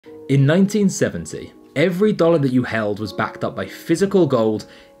In 1970, every dollar that you held was backed up by physical gold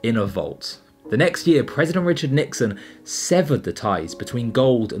in a vault. The next year, President Richard Nixon severed the ties between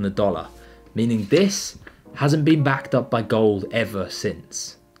gold and the dollar, meaning this hasn't been backed up by gold ever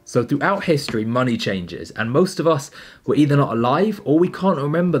since. So throughout history, money changes, and most of us were either not alive or we can't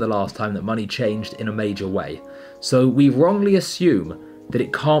remember the last time that money changed in a major way. So we wrongly assume that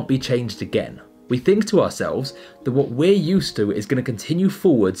it can't be changed again. We think to ourselves that what we're used to is going to continue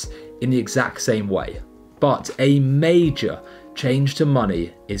forwards in the exact same way. But a major change to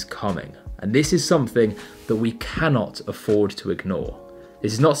money is coming, and this is something that we cannot afford to ignore.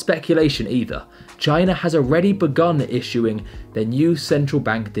 This is not speculation either. China has already begun issuing their new central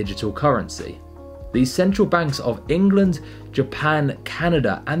bank digital currency. These central banks of England, Japan,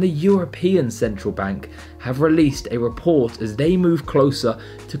 Canada, and the European Central Bank have released a report as they move closer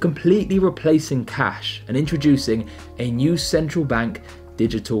to completely replacing cash and introducing a new central bank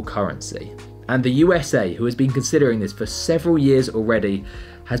digital currency. And the USA, who has been considering this for several years already,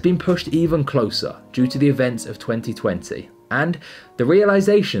 has been pushed even closer due to the events of 2020. And the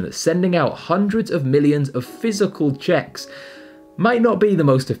realization that sending out hundreds of millions of physical checks might not be the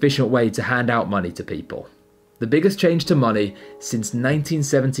most efficient way to hand out money to people. The biggest change to money since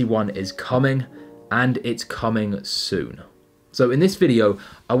 1971 is coming, and it's coming soon. So in this video,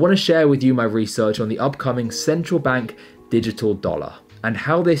 I want to share with you my research on the upcoming central bank digital dollar and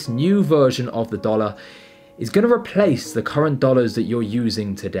how this new version of the dollar is going to replace the current dollars that you're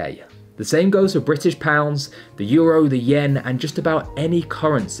using today. The same goes for British pounds, the euro, the yen, and just about any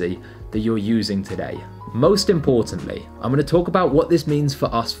currency that you're using today. Most importantly, I'm going to talk about what this means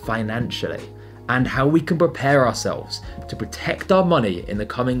for us financially and how we can prepare ourselves to protect our money in the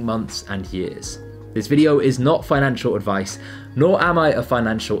coming months and years. This video is not financial advice, nor am I a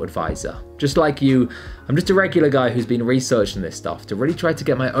financial advisor. Just like you, I'm just a regular guy who's been researching this stuff to really try to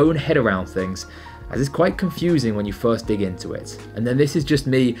get my own head around things, as it's quite confusing when you first dig into it. And then this is just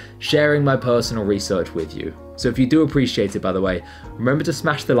me sharing my personal research with you. So if you do appreciate it, by the way, remember to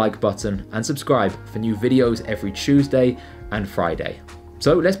smash the like button and subscribe for new videos every Tuesday and Friday.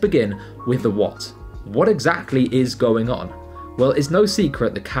 So let's begin with the what. What exactly is going on? Well, it's no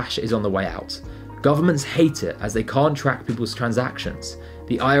secret that cash is on the way out. Governments hate it as they can't track people's transactions.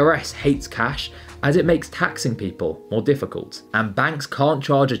 The IRS hates cash as it makes taxing people more difficult. And banks can't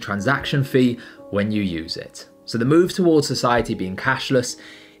charge a transaction fee when you use it. So the move towards society being cashless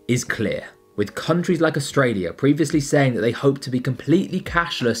is clear, with countries like Australia previously saying that they hope to be completely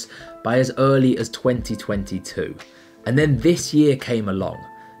cashless by as early as 2022. And then this year came along.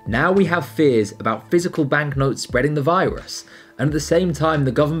 Now we have fears about physical banknotes spreading the virus, and at the same time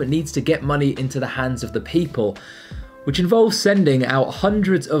the government needs to get money into the hands of the people, which involves sending out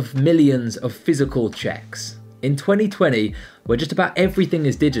hundreds of millions of physical checks. In 2020, where just about everything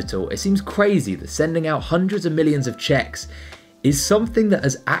is digital, it seems crazy that sending out hundreds of millions of checks is something that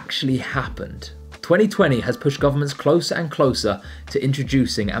has actually happened. 2020 has pushed governments closer and closer to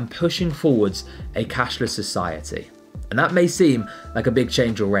introducing and pushing forwards a cashless society. And that may seem like a big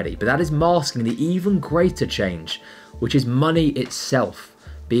change already, but that is masking the even greater change, which is money itself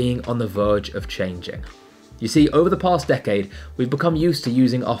being on the verge of changing. You see, over the past decade, we've become used to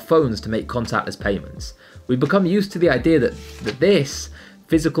using our phones to make contactless payments. We've become used to the idea that this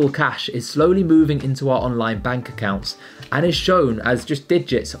physical cash is slowly moving into our online bank accounts and is shown as just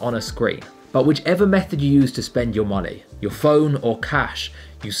digits on a screen. But whichever method you use to spend your money, your phone or cash,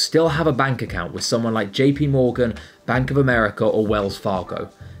 you still have a bank account with someone like JP Morgan, Bank of America, or Wells Fargo.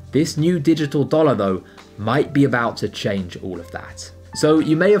 This new digital dollar, though, might be about to change all of that. So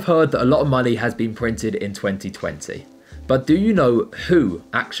you may have heard that a lot of money has been printed in 2020. But do you know who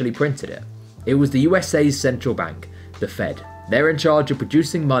actually printed it? It was the USA's central bank, the Fed. They're in charge of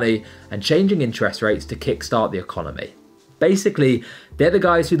producing money and changing interest rates to kickstart the economy. Basically, they're the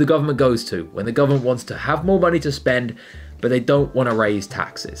guys who the government goes to when the government wants to have more money to spend, but they don't want to raise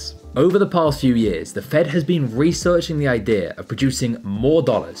taxes. Over the past few years, the Fed has been researching the idea of producing more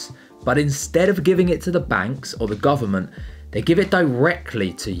dollars, but instead of giving it to the banks or the government, they give it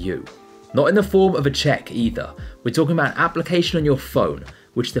directly to you. Not in the form of a check either. We're talking about an application on your phone,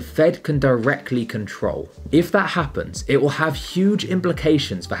 which the Fed can directly control. If that happens, it will have huge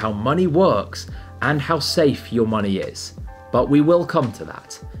implications for how money works and how safe your money is. But we will come to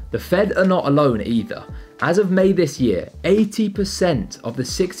that. The Fed are not alone either. As of May this year, 80% of the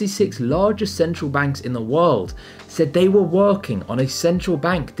 66 largest central banks in the world said they were working on a central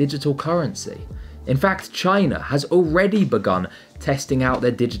bank digital currency. In fact, China has already begun testing out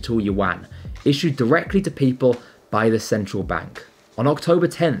their digital yuan, issued directly to people by the central bank. On October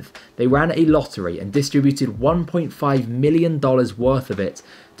 10th, they ran a lottery and distributed $1.5 million worth of it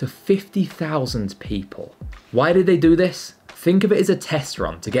to 50,000 people. Why did they do this? Think of it as a test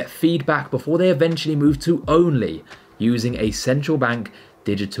run to get feedback before they eventually moved to only using a central bank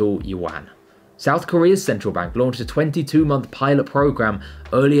digital yuan. South Korea's central bank launched a 22-month pilot program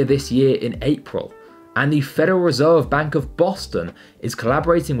earlier this year in April, and the Federal Reserve Bank of Boston is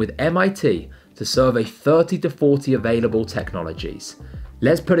collaborating with MIT to survey 30 to 40 available technologies.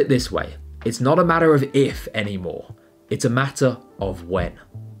 Let's put it this way, it's not a matter of if anymore, it's a matter of when.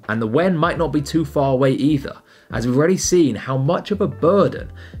 And the when might not be too far away either, as we've already seen how much of a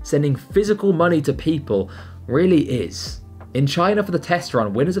burden sending physical money to people really is. In China for the test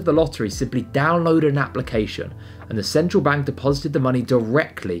run, winners of the lottery simply downloaded an application and the central bank deposited the money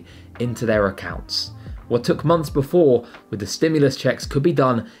directly into their accounts. What took months before with the stimulus checks could be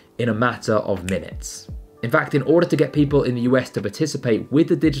done in a matter of minutes. In fact, in order to get people in the US to participate with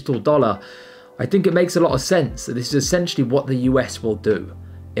the digital dollar, I think it makes a lot of sense that this is essentially what the US will do.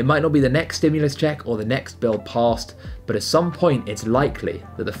 It might not be the next stimulus check or the next bill passed, but at some point it's likely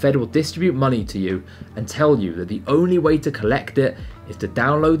that the Fed will distribute money to you and tell you that the only way to collect it is to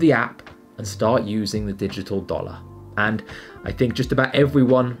download the app and start using the digital dollar. And I think just about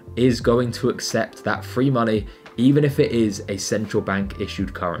everyone is going to accept that free money, even if it is a central bank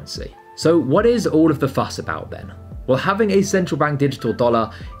issued currency. So what is all of the fuss about then? Well, having a central bank digital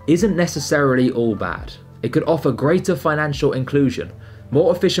dollar isn't necessarily all bad. It could offer greater financial inclusion,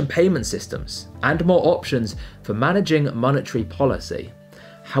 more efficient payment systems, and more options for managing monetary policy.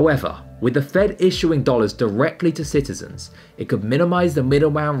 However, with the Fed issuing dollars directly to citizens, it could minimize the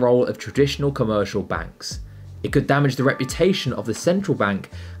middleman role of traditional commercial banks. It could damage the reputation of the central bank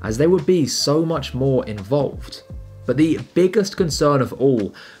as they would be so much more involved. But the biggest concern of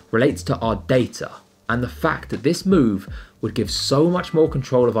all relates to our data and the fact that this move would give so much more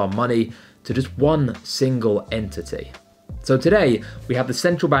control of our money to just one single entity. So today, we have the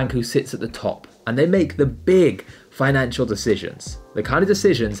central bank who sits at the top, and they make the big financial decisions, the kind of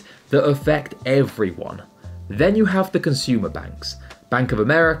decisions that affect everyone. Then you have the consumer banks, Bank of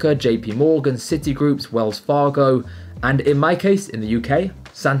America, JP Morgan, Citigroup, Wells Fargo, and in my case, in the UK,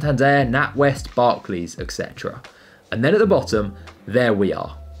 Santander, NatWest, Barclays, etc. And then at the bottom, there we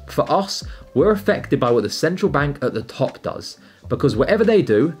are. For us, we're affected by what the central bank at the top does, because whatever they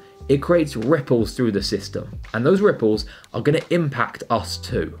do, it creates ripples through the system, and those ripples are going to impact us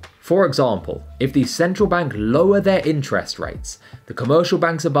too. For example, if the central bank lower their interest rates, the commercial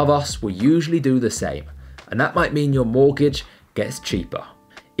banks above us will usually do the same, and that might mean your mortgage gets cheaper.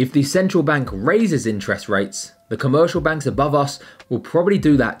 If the central bank raises interest rates, the commercial banks above us will probably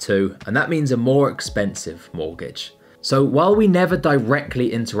do that too, and that means a more expensive mortgage. So while we never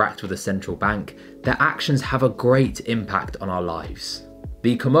directly interact with the central bank, their actions have a great impact on our lives.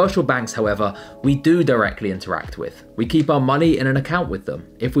 The commercial banks, however, we do directly interact with. We keep our money in an account with them.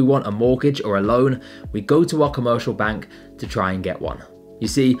 If we want a mortgage or a loan, we go to our commercial bank to try and get one. You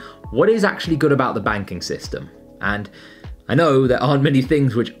see, what is actually good about the banking system? And I know there aren't many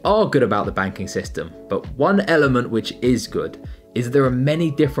things which are good about the banking system, but one element which is good is there are many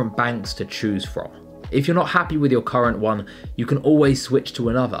different banks to choose from. If you're not happy with your current one, you can always switch to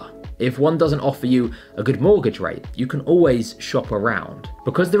another. If one doesn't offer you a good mortgage rate, you can always shop around.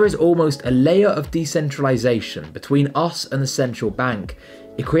 Because there is almost a layer of decentralization between us and the central bank,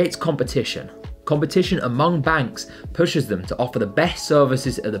 it creates competition. Competition among banks pushes them to offer the best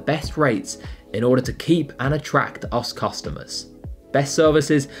services at the best rates in order to keep and attract us customers. Best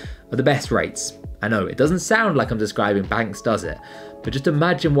services at the best rates. I know, it doesn't sound like I'm describing banks, does it? But just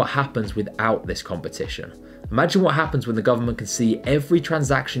imagine what happens without this competition. Imagine what happens when the government can see every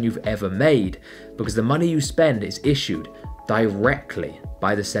transaction you've ever made because the money you spend is issued directly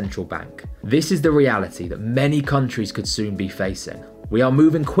by the central bank. This is the reality that many countries could soon be facing. We are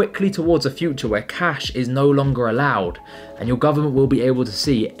moving quickly towards a future where cash is no longer allowed, and your government will be able to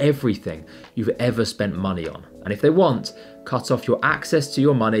see everything you've ever spent money on. And if they want, cut off your access to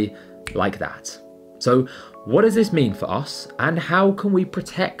your money like that. So what does this mean for us, and how can we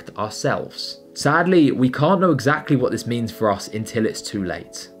protect ourselves? Sadly, we can't know exactly what this means for us until it's too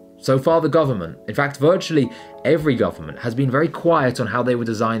late. So far the government, in fact virtually every government, has been very quiet on how they will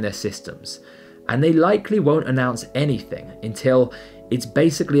design their systems, and they likely won't announce anything until it's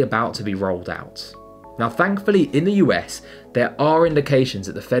basically about to be rolled out. Now thankfully in the US, there are indications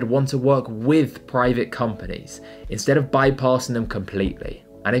that the Fed want to work with private companies instead of bypassing them completely.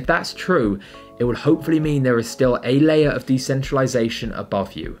 And if that's true, it would hopefully mean there is still a layer of decentralization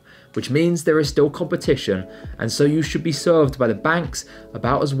above you, which means there is still competition, and so you should be served by the banks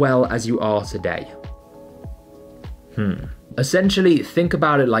about as well as you are today. Essentially, think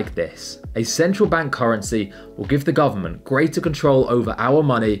about it like this. A central bank currency will give the government greater control over our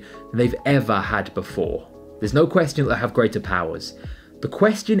money than they've ever had before. There's no question that they have greater powers. The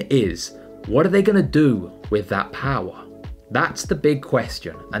question is, what are they going to do with that power? That's the big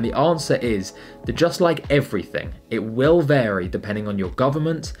question, and the answer is that just like everything, it will vary depending on your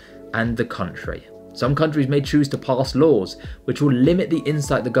government and the country. Some countries may choose to pass laws which will limit the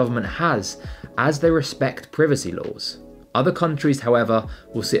insight the government has as they respect privacy laws. Other countries, however,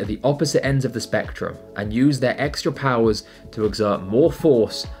 will sit at the opposite ends of the spectrum and use their extra powers to exert more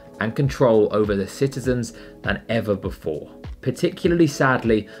force and control over their citizens than ever before, particularly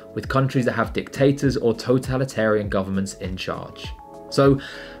sadly with countries that have dictators or totalitarian governments in charge. So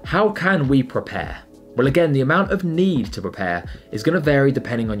how can we prepare? Well, again, the amount of need to prepare is going to vary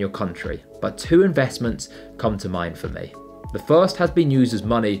depending on your country, but two investments come to mind for me. The first has been used as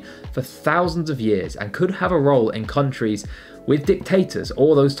money for thousands of years and could have a role in countries with dictators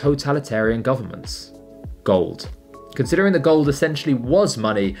or those totalitarian governments. Gold. Considering that gold essentially was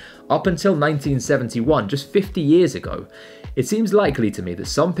money up until 1971, just 50 years ago, it seems likely to me that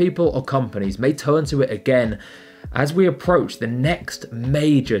some people or companies may turn to it again as we approach the next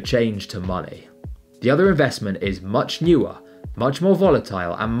major change to money. The other investment is much newer, much more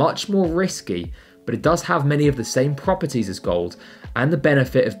volatile and much more risky, but it does have many of the same properties as gold and the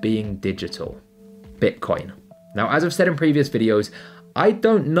benefit of being digital. Bitcoin. Now, as I've said in previous videos, I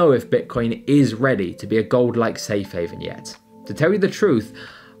don't know if Bitcoin is ready to be a gold-like safe haven yet. To tell you the truth,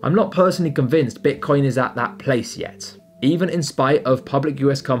 I'm not personally convinced Bitcoin is at that place yet, even in spite of public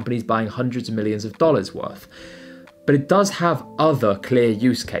US companies buying hundreds of millions of dollars worth. But it does have other clear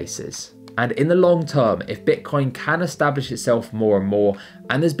use cases. And in the long term, if Bitcoin can establish itself more and more,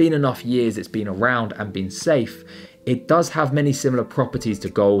 and there's been enough years it's been around and been safe, it does have many similar properties to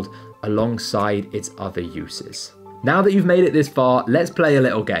gold alongside its other uses. Now that you've made it this far, let's play a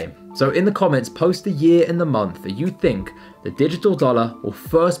little game. So in the comments, post the year and the month that you think the digital dollar will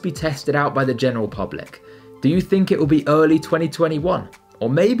first be tested out by the general public. Do you think it will be early 2021? Or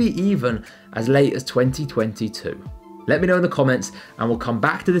maybe even as late as 2022? Let me know in the comments and we'll come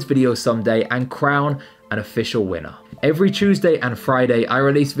back to this video someday and crown an official winner. Every Tuesday and Friday I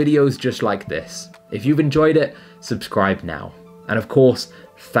release videos just like this. If you've enjoyed it, subscribe now. And of course,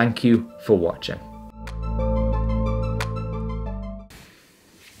 thank you for watching.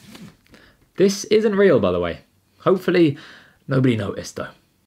 This isn't real, by the way. Hopefully nobody noticed though.